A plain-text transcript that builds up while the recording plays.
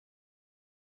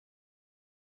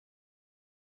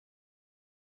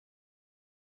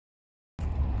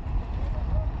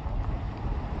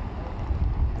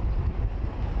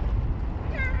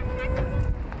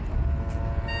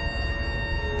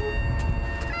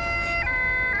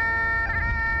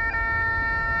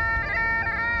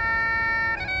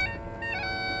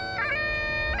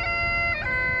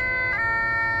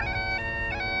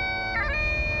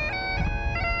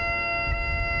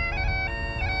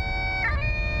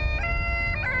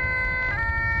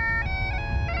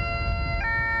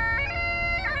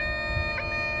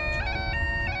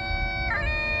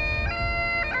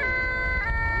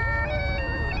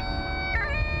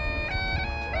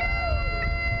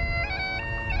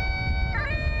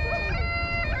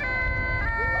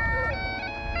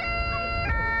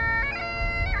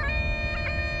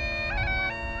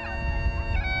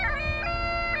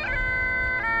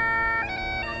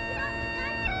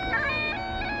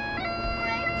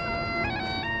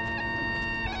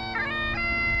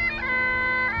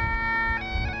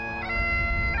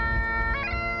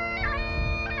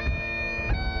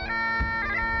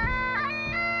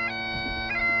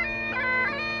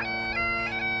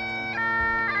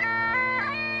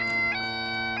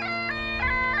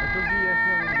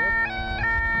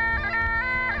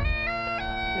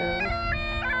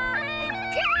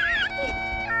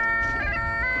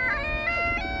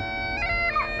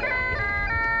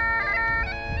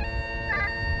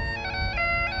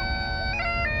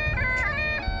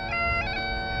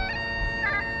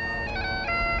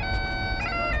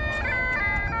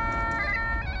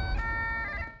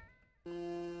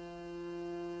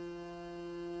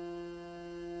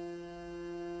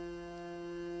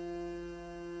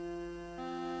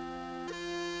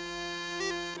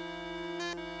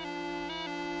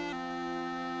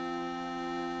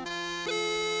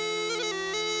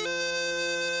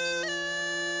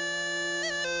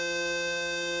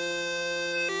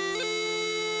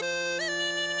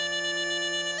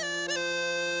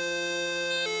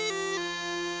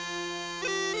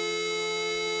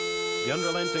The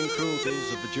unrelenting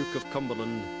cruelties of the Duke of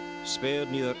Cumberland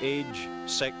spared neither age,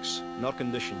 sex, nor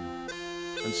condition,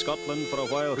 and Scotland for a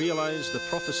while realised the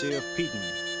prophecy of Peden,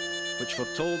 which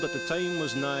foretold that the time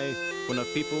was nigh when her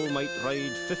people might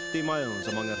ride 50 miles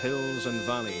among her hills and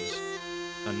valleys,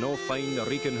 and no find a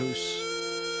reeking house,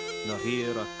 nor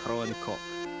hear a crowing cock.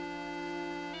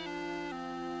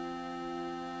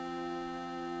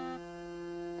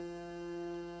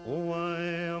 Oh, I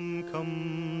am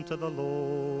come to the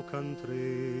low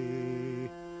country,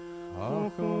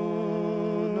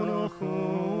 Achon,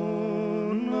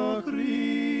 Achon, Achri,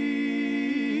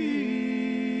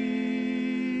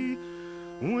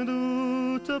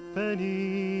 without a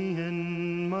penny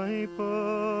in my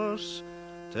purse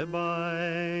to buy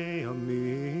a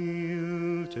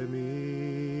meal to me.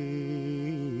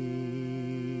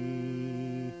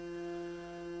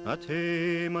 At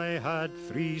home I had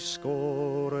 80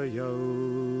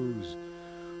 ewes,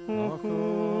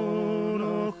 Achon,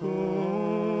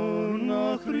 Achon,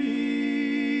 Achri,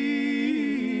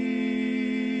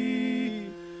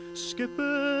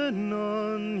 skipping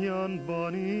on yon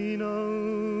bonny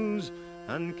nose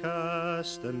and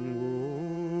casting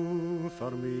woe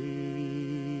for me.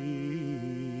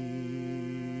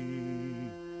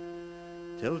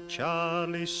 Till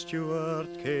Charlie Stewart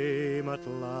came at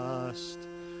last,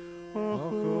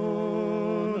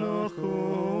 Achon,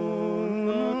 Achon,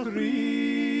 Achri.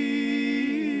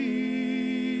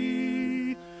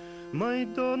 My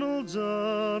Donald's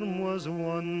arm was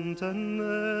wanting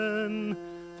then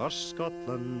for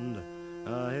Scotland,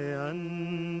 aye,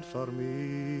 and for me.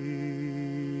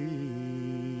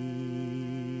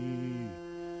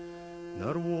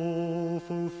 Their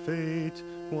woeful fate,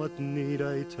 what need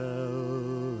I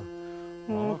tell?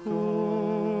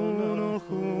 Achon,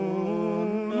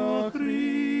 Achon, Achri.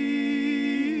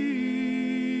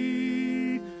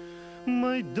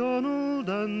 My Donald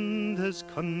and his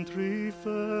country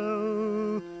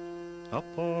fell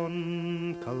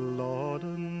upon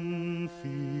Culloden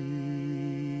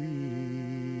field.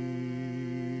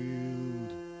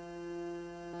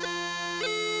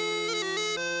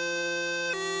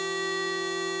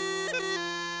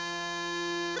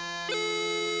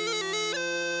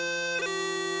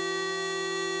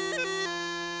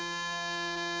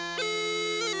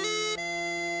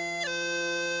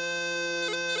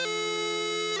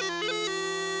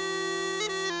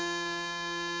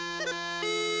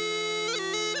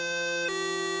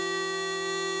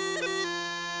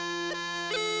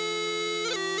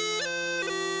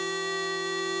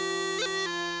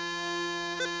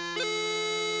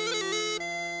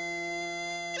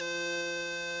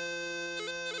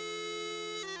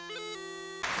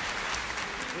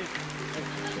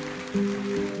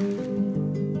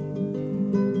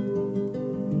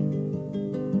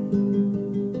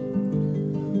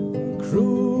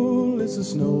 Cruel is the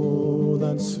snow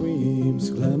that sweeps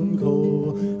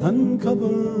Glencoe and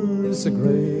covers the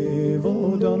grave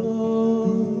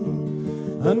O'Donnell.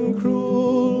 And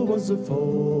cruel was the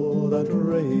foe that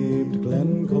raped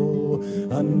Glencoe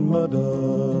and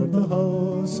murdered the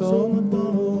house of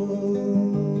MacDonald.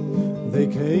 They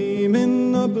came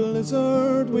in a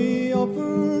blizzard, we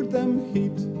offered them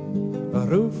heat, a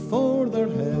roof for their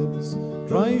heads,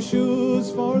 dry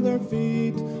shoes for their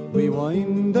feet. We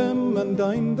wined them and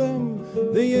dined them,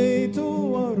 they ate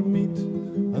our meat,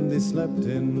 and they slept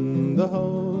in the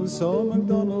house of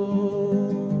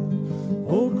MacDonald.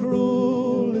 Oh,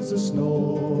 cruel is the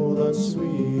snow that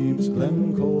sweeps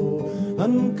Glencoe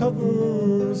and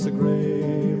covers the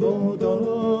grave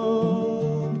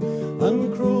O'Donnell.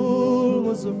 And cruel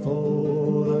was the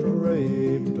foe that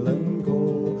raped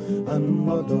Glencoe and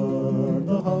murdered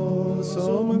the house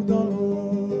of MacDonald.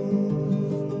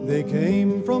 They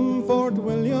came from Fort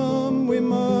William with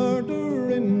murder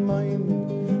in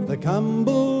mind. The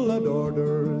Campbell had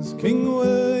orders, King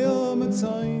William had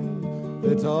signed.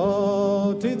 They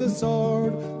taught to the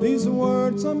sword these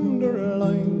words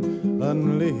underlined,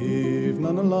 and leave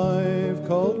none alive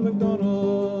called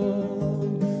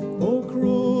MacDonald. Oh,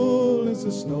 cruel is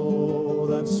the snow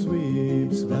that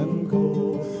sweeps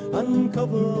Glencoe and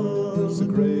covers the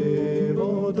grave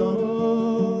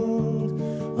O'Donnell.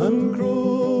 And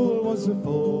cruel was the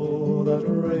foe that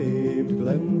raped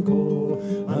Glencoe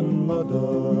and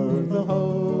murdered the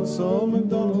house of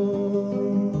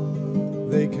MacDonald.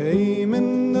 They came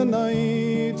in the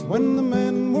night when the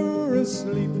men were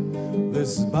asleep,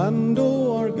 this band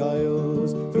o'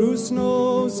 Argyles, through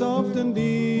snow soft and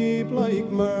deep, like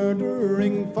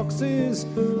murdering foxes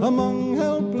among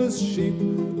helpless sheep.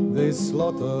 They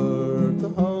slaughtered the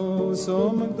house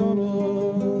of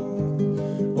MacDonald.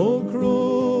 Oh,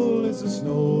 cruel is the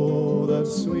snow that that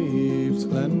sweeps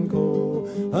Glencoe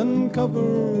and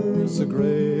covers the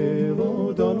grave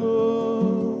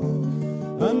O'Donnell.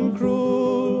 And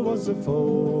cruel was the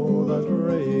foe that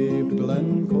raped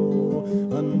Glencoe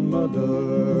and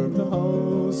murdered the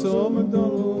house of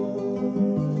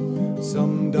MacDonald.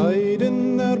 Some died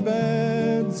in their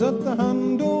beds at the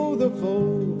hand of the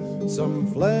foe,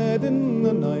 some fled in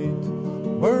the night,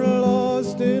 were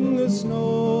lost in the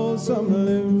snow, some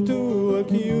lived to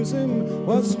accuse him,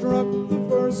 was struck the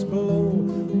first blow,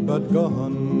 but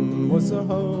gone was the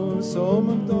house of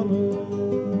MacDonald.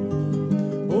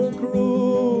 Oh,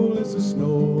 cruel is the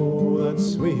snow that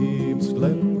sweeps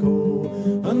Glencoe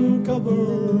and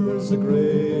covers the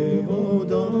grave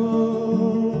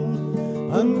O'Donnell.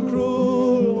 And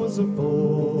cruel was the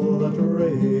foe that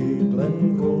raped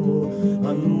Glencoe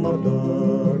and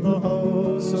murdered the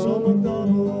house of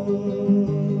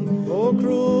MacDonald. Oh,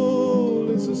 cruel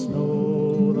is the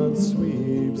snow that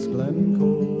sweeps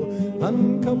Glencoe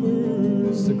and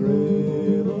covers the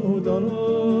grave O'Donnell.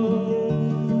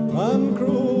 And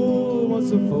cruel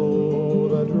was the foe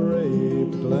that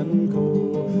raped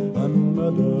Glencoe and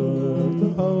murdered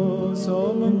the house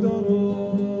of MacDonald.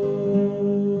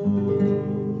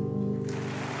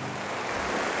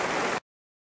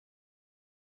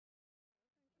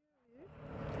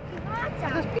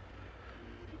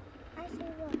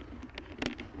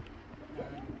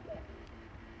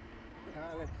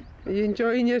 Are you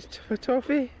enjoying your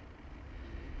toffee?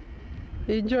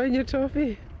 Are you enjoying your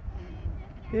toffee?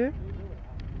 Yeah?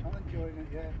 I'm enjoying it,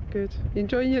 yeah. Good. You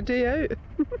enjoying your day out?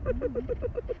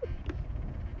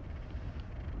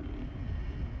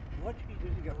 Watch he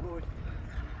doesn't get lost.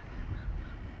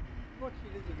 Watch he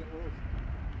doesn't get lost.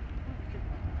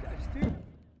 That's too.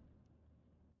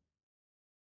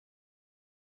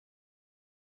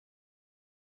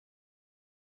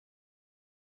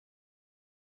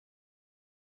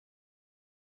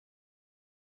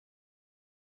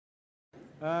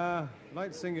 I'd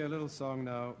like to sing you a little song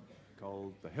now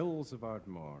called The Hills of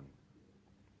Ardmore.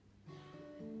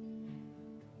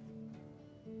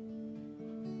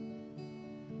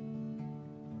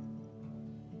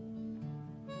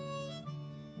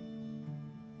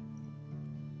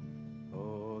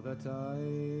 Oh, that I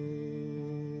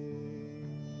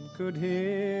could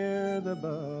hear the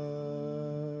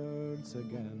birds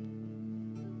again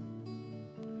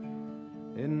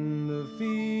in the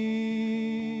fields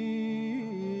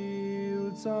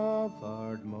of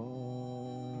Ardmore,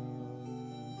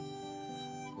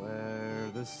 where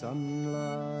the sun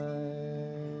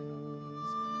lies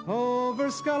over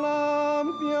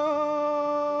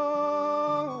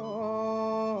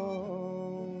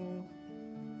Scalampion,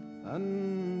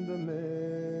 and the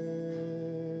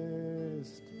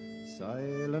mist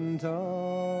silent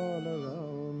all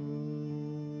around.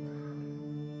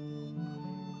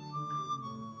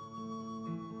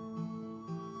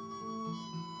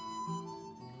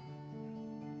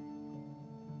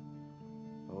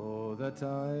 That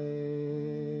I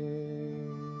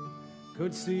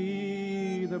could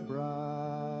see the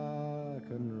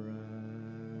bracken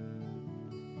red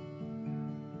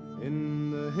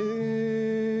in the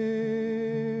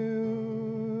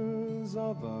hills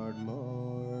of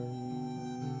Ardmore,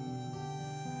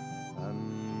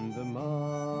 and the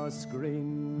moss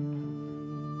green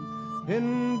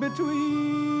in between,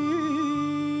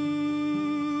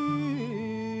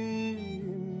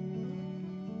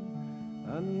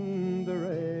 and the rain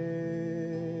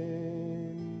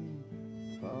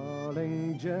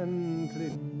falling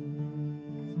gently.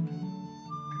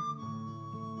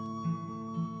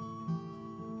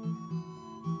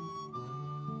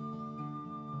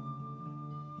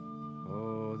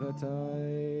 Oh, that I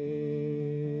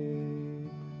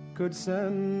could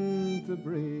scent the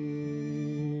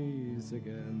breeze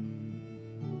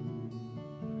again,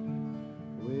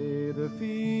 with the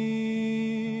fields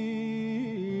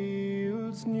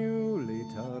newly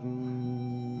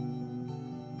turned,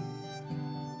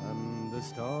 and the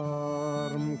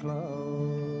storm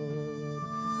cloud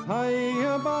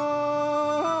high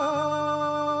above,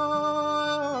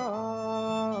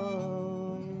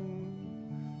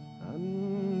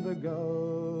 and the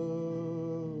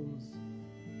gulls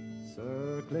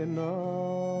circling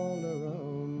all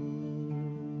around.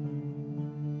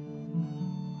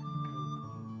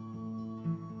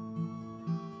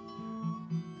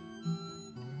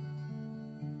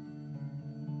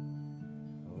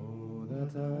 Oh,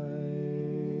 that I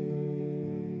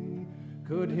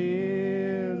could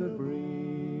hear the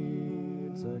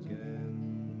breeze again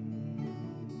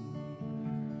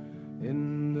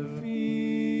in the fields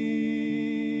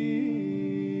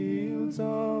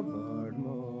of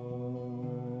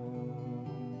Ardmore,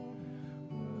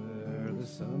 where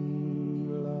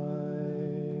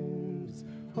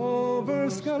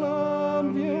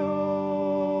Scalam